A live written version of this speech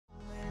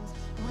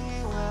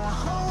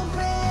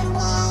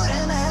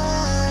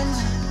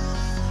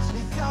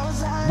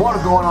What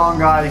is going on,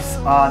 guys?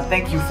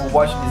 Thank you for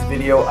watching this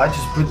video. I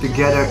just put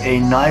together a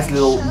nice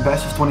little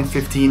best of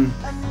 2015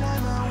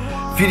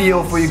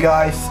 video for you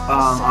guys.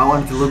 I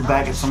wanted to look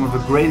back at some of the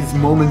greatest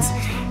moments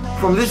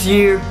from this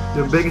year,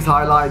 the biggest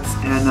highlights,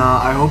 and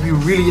I hope you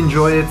really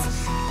enjoyed it.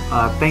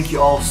 Thank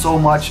you all so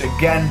much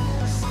again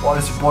for all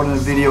the support in the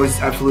video. It's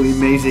absolutely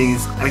amazing.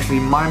 It's actually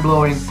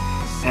mind-blowing,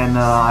 and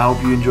I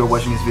hope you enjoy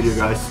watching this video,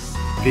 guys.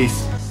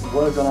 Peace.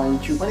 What is going on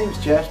YouTube? My name is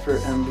Jasper,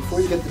 and before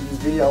you get to this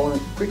video, I want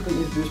to quickly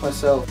introduce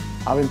myself.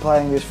 I've been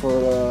playing this for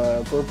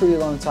a pretty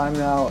long time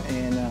now,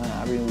 and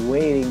I've been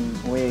waiting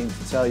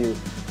to tell you.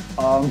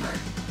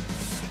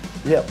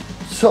 Yeah,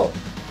 so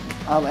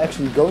I'm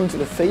actually going to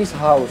the FaZe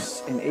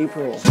house in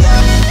April.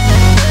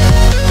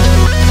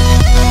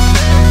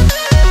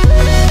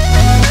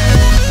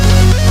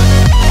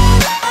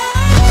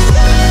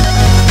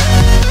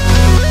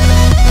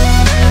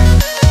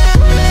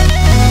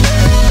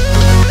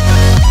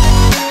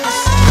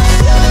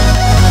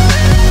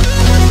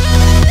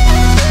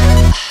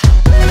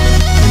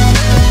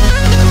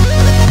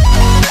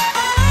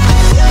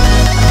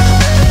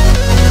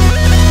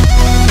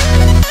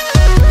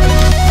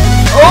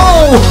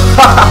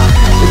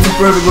 It's the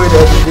perfect way to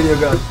end the video,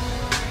 guys.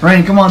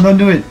 Ryan, come on, don't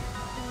do it.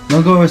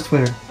 Don't go over his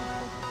Twitter. The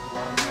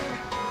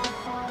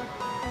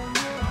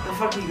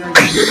fuck are you gonna do?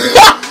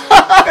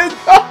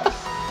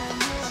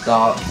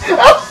 Stop.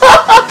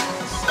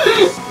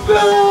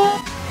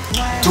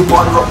 To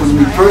partner up with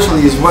me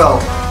personally as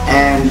well.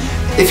 And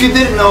if you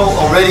didn't know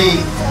already,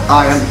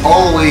 I am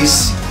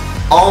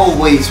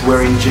always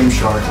wearing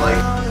Gymshark.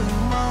 Like,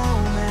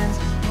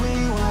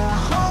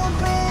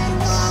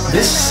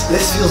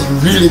 this feels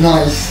really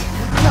nice.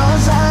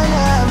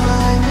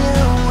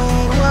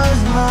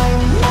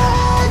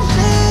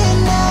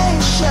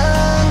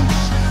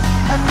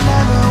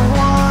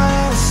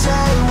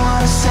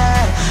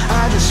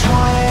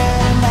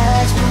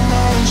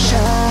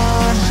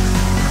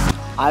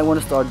 I want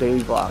to start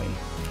daily vlogging,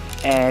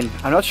 and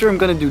I'm not sure I'm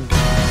gonna do.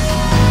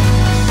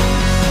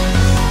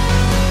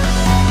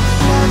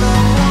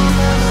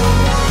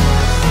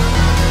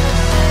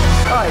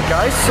 Alright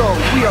guys, so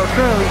we are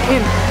currently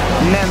in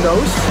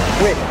Nando's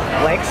with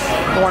Lex,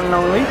 the one and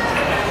only,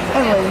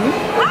 and Lainey,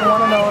 the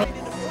one and only.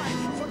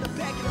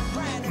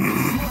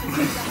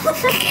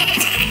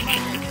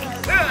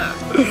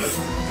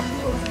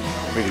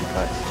 Really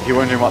cut. If you're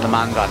wondering what the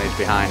man van is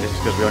behind, this is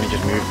because we only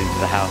just moved into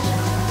the house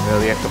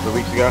earlier, a couple of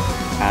weeks ago,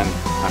 and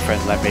my friend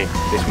lent me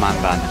this man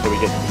van, so we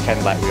get to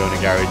pretend like we own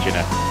a garage in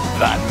a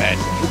van, man.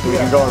 So we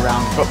can go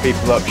around, put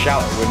people up,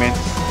 shout at women,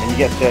 and you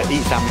get to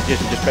eat sandwiches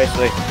and just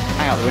basically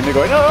hang out the window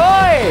going,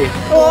 "Oi!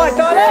 Oh, I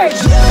got it!"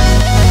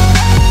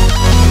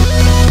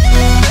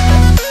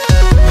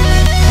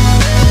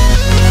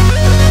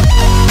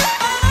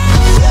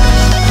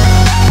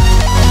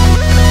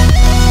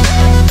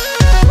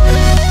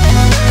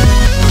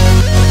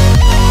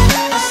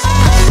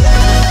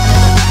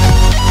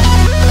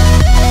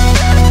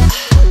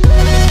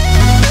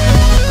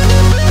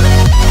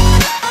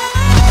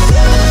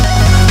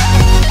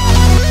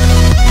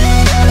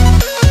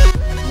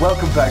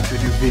 Welcome back to a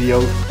new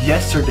video.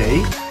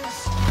 Yesterday,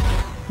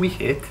 we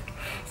hit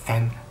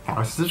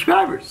 10,000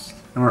 subscribers,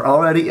 and we're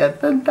already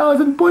at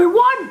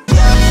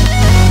 10,000.1.